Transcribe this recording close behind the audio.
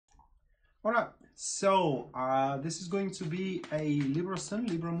All right, so this is going to be a Libra Sun,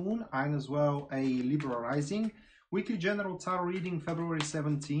 Libra Moon, and as well a Libra Rising. Weekly General Tarot reading February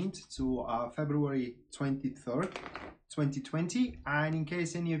 17th to February 23rd, 2020. And in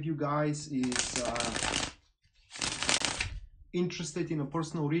case any of you guys is interested in a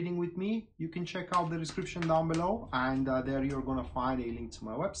personal reading with me, you can check out the description down below. And there you're going to find a link to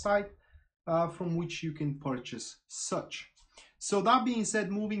my website from which you can purchase such. So that being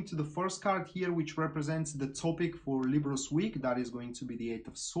said, moving to the first card here, which represents the topic for Libra's week, that is going to be the Eight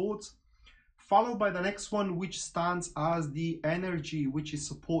of Swords, followed by the next one, which stands as the energy which is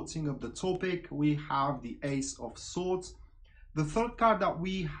supporting of the topic. We have the Ace of Swords. The third card that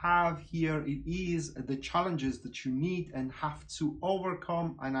we have here, it is the challenges that you need and have to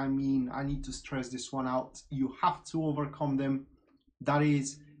overcome. And I mean, I need to stress this one out. You have to overcome them. That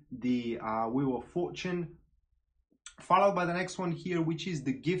is the Wheel of Fortune. Followed by the next one here, which is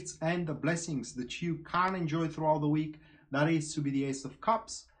the gifts and the blessings that you can enjoy throughout the week. That is to be the Ace of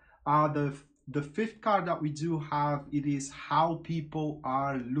Cups. The fifth card that we do have, it is how people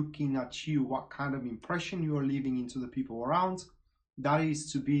are looking at you, what kind of impression you are leaving into the people around. That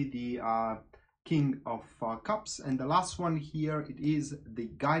is to be the King of Cups. And the last one here, it is the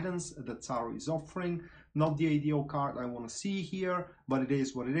guidance that Tarot is offering. Not the ideal card I want to see here, but it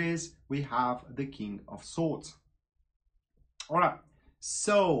is what it is. We have the King of Swords. All right,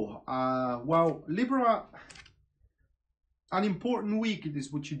 so, well, Libra, an important week, it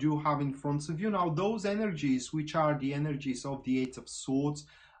is what you do have in front of you. Now, those energies, which are the energies of the Eight of Swords,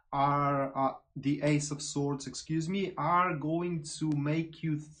 are the Ace of Swords, excuse me, are going to make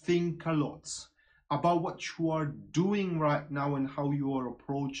you think a lot about what you are doing right now and how you are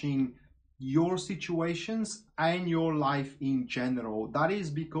approaching your situations and your life in general. That is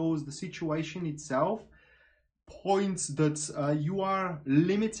because the situation itself points that you are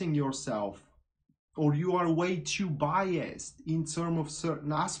limiting yourself, or you are way too biased in terms of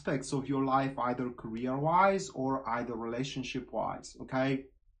certain aspects of your life, either career-wise or either relationship-wise, okay?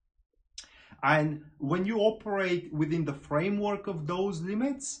 And when you operate within the framework of those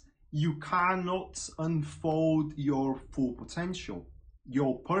limits, you cannot unfold your full potential,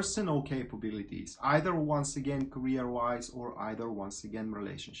 your personal capabilities, either once again career-wise or either once again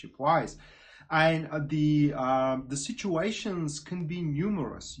relationship-wise. And the situations can be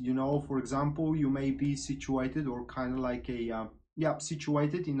numerous, you know. For example, you may be situated or kind of like a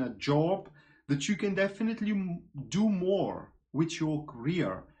situated in a job that you can definitely do more with your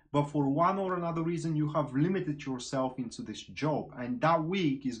career, but for one or another reason you have limited yourself into this job, and that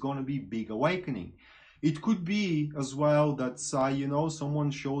week is going to be big awakening. It could be as well that you know,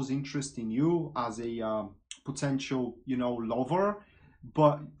 someone shows interest in you as a potential, you know, lover,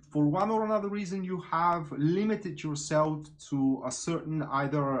 but for one or another reason you have limited yourself to a certain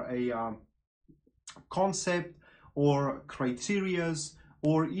either a concept or criterias,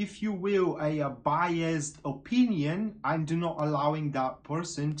 or if you will, a biased opinion, and do not allowing that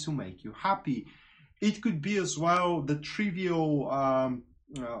person to make you happy. It could be as well the trivial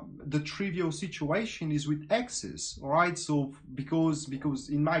situation is with exes, all right? So because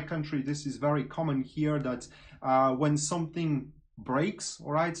in my country this is very common here, that when something breaks,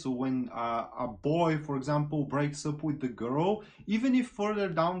 all right, so when a boy, for example, breaks up with the girl, even if further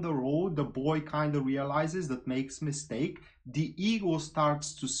down the road the boy kind of realizes that makes mistake, the ego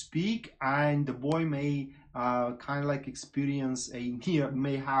starts to speak, and the boy may kind of like experience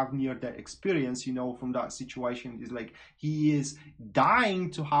may have near-death experience, you know, from that situation. Is like he is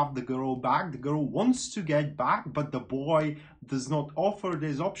dying to have the girl back, the girl wants to get back, but the boy does not offer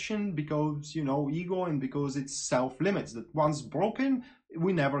this option because, you know, ego, and because it's self-limits, that once broken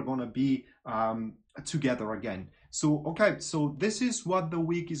we're never gonna be together again. So okay, so this is what the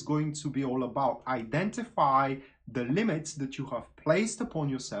week is going to be all about. Identify the limits that you have placed upon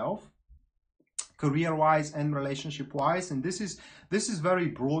yourself, career-wise and relationship-wise, and this is very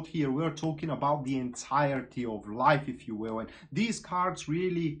broad here. We're talking about the entirety of life, if you will, and these cards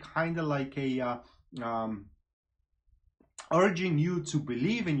really kind of like a urging you to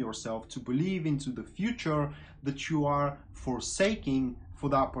believe in yourself, to believe into the future that you are forsaking for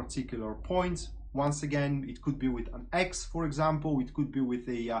that particular point. Once again, it could be with an ex, for example. It could be with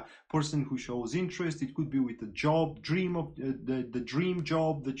a person who shows interest. It could be with a job, dream of the dream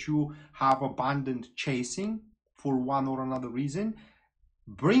job that you have abandoned chasing for one or another reason.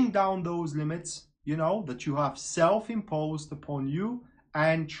 Bring down those limits, you know, that you have self-imposed upon you,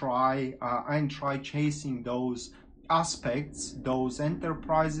 and try chasing those aspects, those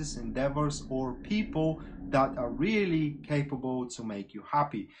enterprises, endeavors, or people that are really capable to make you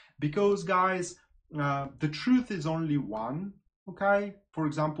happy. Because guys, the truth is only one, Okay, for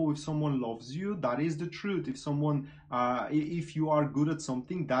example, if someone loves you, that is the truth. If someone, if you are good at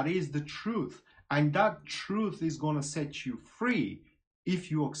something, that is the truth. And that truth is going to set you free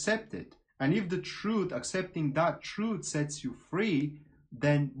if you accept it. And if the truth, accepting that truth sets you free,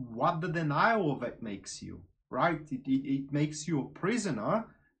 then what the denial of it makes you, right? It makes you a prisoner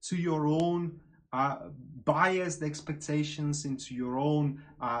to your own biased expectations, into your own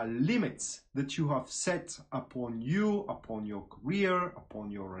limits that you have set upon you, upon your career,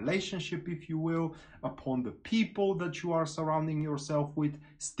 upon your relationship, if you will, upon the people that you are surrounding yourself with,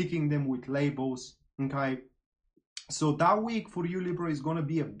 sticking them with labels. Okay, so that week for you, Libra, is going to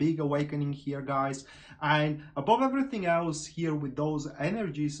be a big awakening here, guys. And above everything else here with those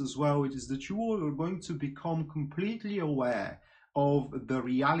energies as well, it is that you all are going to become completely aware of the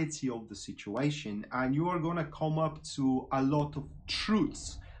reality of the situation, and you are going to come up to a lot of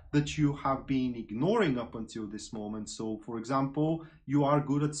truths that you have been ignoring up until this moment. So for example, you are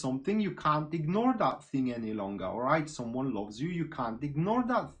good at something, you can't ignore that thing any longer. All right, someone loves you, you can't ignore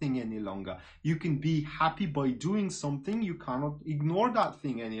that thing any longer. You can be happy by doing something, you cannot ignore that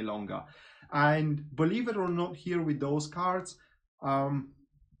thing any longer. And believe it or not, here with those cards,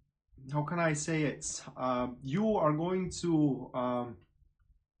 how can I say it? You are going to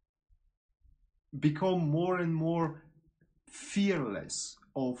become more and more fearless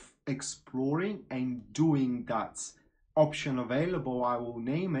of exploring and doing that option available, I will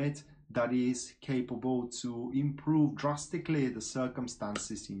name it, that is capable to improve drastically the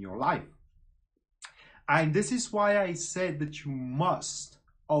circumstances in your life. And this is why I said that you must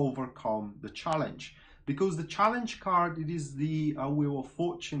overcome the challenge. Because the challenge card, it is the Wheel of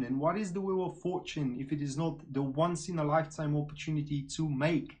Fortune. And what is the Wheel of Fortune if it is not the once-in-a-lifetime opportunity to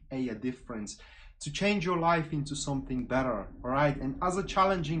make a difference, to change your life into something better, all right? And as a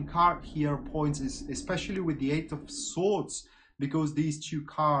challenging card here points, is especially with the Eight of Swords, because these two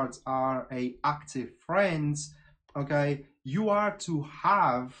cards are active friends, okay? You are to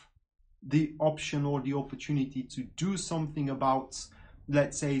have the option or the opportunity to do something about,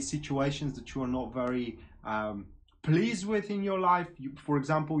 let's say, situations that you are not very pleased with in your life. For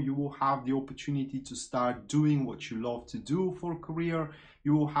example, you will have the opportunity to start doing what you love to do for a career.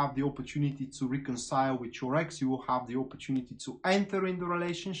 You will have the opportunity to reconcile with your ex. You will have the opportunity to enter in the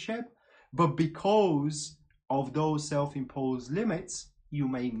relationship. But because of those self-imposed limits, you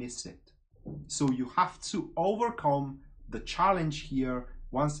may miss it. So you have to overcome the challenge here,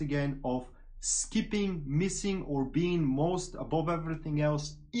 once again, of skipping, missing, or being most above everything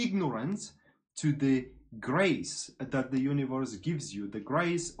else ignorant to the grace that the universe gives you, the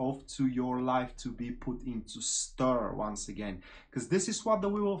grace of to your life to be put into stir once again, because this is what the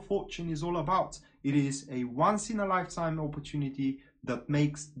Wheel of Fortune is all about. It is a once-in-a-lifetime opportunity that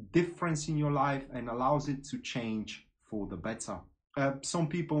makes difference in your life and allows it to change for the better. Some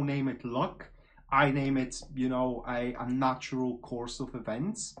people name it luck. I name it, you know, a natural course of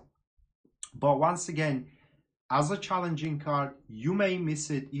events. But once again, as a challenging card, you may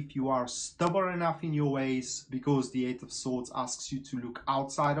miss it if you are stubborn enough in your ways, because the Eight of Swords asks you to look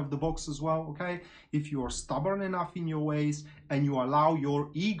outside of the box as well, okay? If you are stubborn enough in your ways and you allow your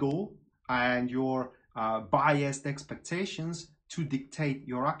ego and your biased expectations to dictate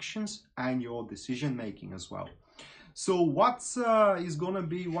your actions and your decision making as well. So what are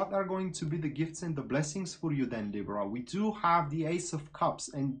going to be the gifts and the blessings for you then, Libra? We do have the Ace of Cups,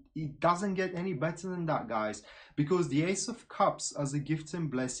 and it doesn't get any better than that, guys, because the Ace of Cups as a gift and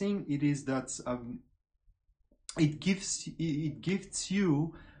blessing, it is that it gives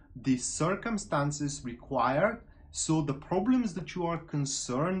you the circumstances required, so the problems that you are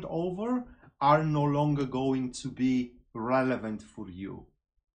concerned over are no longer going to be relevant for you.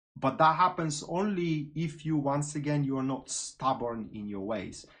 But that happens only if you, once again, you are not stubborn in your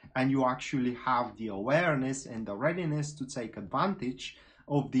ways and you actually have the awareness and the readiness to take advantage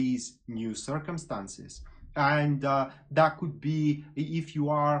of these new circumstances. And that could be if you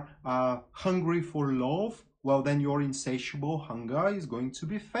are hungry for love, well, then your insatiable hunger is going to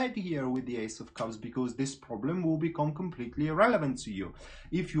be fed here with the Ace of Cups, because this problem will become completely irrelevant to you.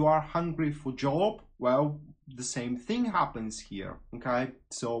 If you are hungry for job, well, the same thing happens here, okay?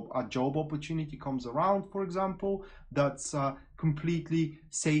 So a job opportunity comes around, for example, that's completely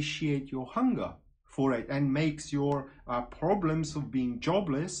satiate your hunger for it and makes your problems of being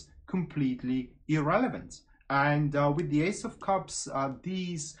jobless completely irrelevant. And with the Ace of Cups,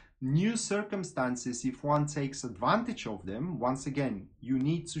 these new circumstances, if one takes advantage of them, once again, you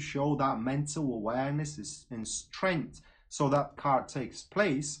need to show that mental awareness and strength so that card takes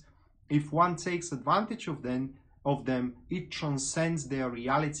place. If one takes advantage of them, of them, it transcends their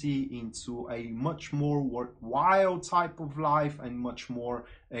reality into a much more worthwhile type of life and much more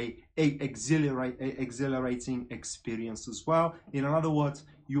exhilarating experience as well. In other words,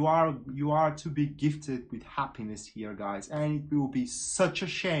 you are to be gifted with happiness here, guys, and it will be such a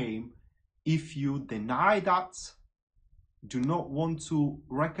shame if you deny that, do not want to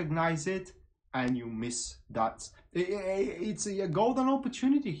recognize it, and you miss that. It's a golden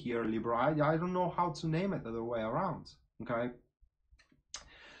opportunity here, Libra. I don't know how to name it the other way around. Okay.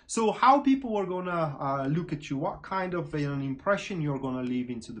 So how people are gonna look at you, what kind of an impression you're gonna leave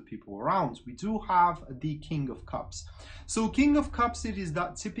into the people around. We do have the King of Cups. So King of Cups, it is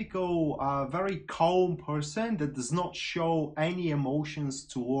that typical very calm person that does not show any emotions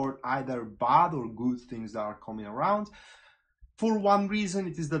toward either bad or good things that are coming around. For one reason,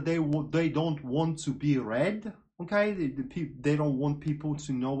 it is that they don't want to be read. Okay, they don't want people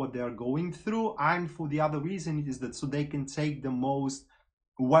to know what they are going through. And for the other reason, it is that so they can take the most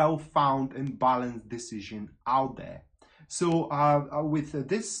well-found and balanced decision out there. So with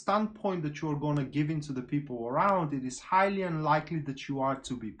this standpoint that you're going to give into the people around, it is highly unlikely that you are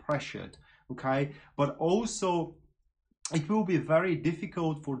to be pressured. Okay, but also it will be very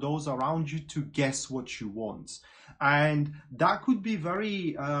difficult for those around you to guess what you want. And that could be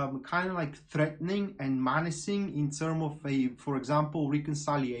very kind of like threatening and menacing in terms of, for example,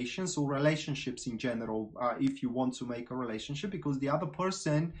 reconciliations or relationships in general, if you want to make a relationship, because the other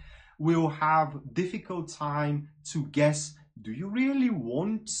person will have difficult time to guess, do you really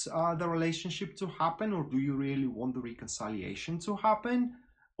want the relationship to happen, or do you really want the reconciliation to happen,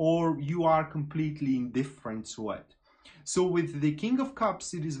 or you are completely indifferent to it. So with the King of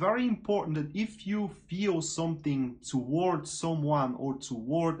Cups, it is very important that if you feel something towards someone or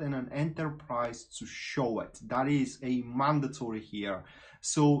toward an enterprise, to show it. That is a mandatory here.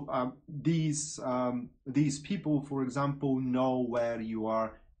 So these people, for example, know where you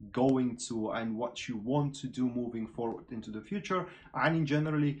are going to and what you want to do moving forward into the future, and in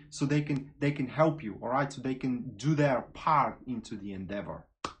generally, so they can help you, all right, so they can do their part into the endeavor.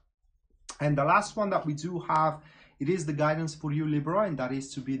 And the last one that we do have, it is the guidance for you, Libra, and that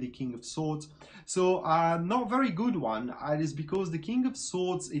is to be the King of Swords. So not very good one. It is because the King of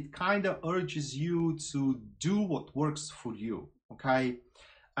Swords, it kind of urges you to do what works for you, okay?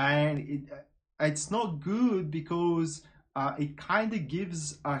 And it's not good because it kind of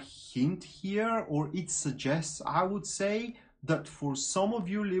gives a hint here, or it suggests, I would say, that for some of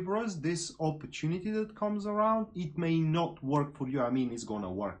you Libras, this opportunity that comes around, it may not work for you. I mean, it's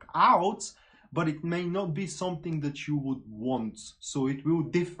gonna work out, but it may not be something that you would want. So it will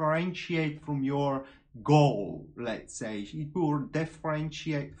differentiate from your goal, let's say. It will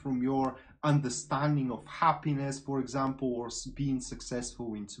differentiate from your understanding of happiness, for example, or being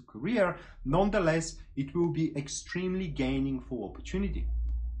successful into career. Nonetheless, it will be extremely gaining for opportunity.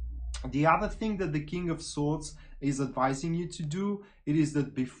 The other thing that the King of Swords is advising you to do, it is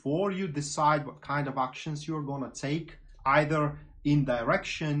that before you decide what kind of actions you're going to take, either in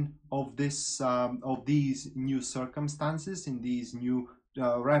direction of this of these new circumstances, in these new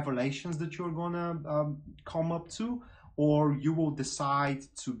revelations that you're going to come up to, or you will decide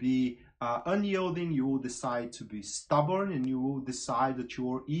to be unyielding, you will decide to be stubborn, and you will decide that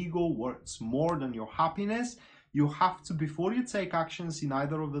your ego works more than your happiness. You have to, before you take actions in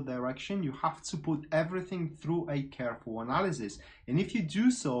either of the direction, you have to put everything through a careful analysis. And if you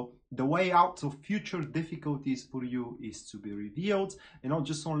do so, the way out of future difficulties for you is to be revealed. And not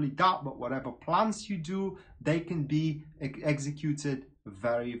just only that, but whatever plans you do, they can be executed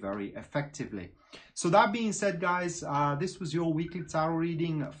very, very effectively. So that being said, guys, this was your weekly tarot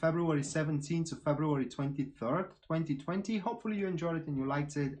reading, February 17th to February 23rd, 2020. Hopefully you enjoyed it and you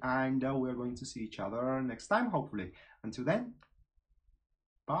liked it, and we're going to see each other next time, hopefully. Until then,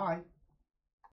 bye.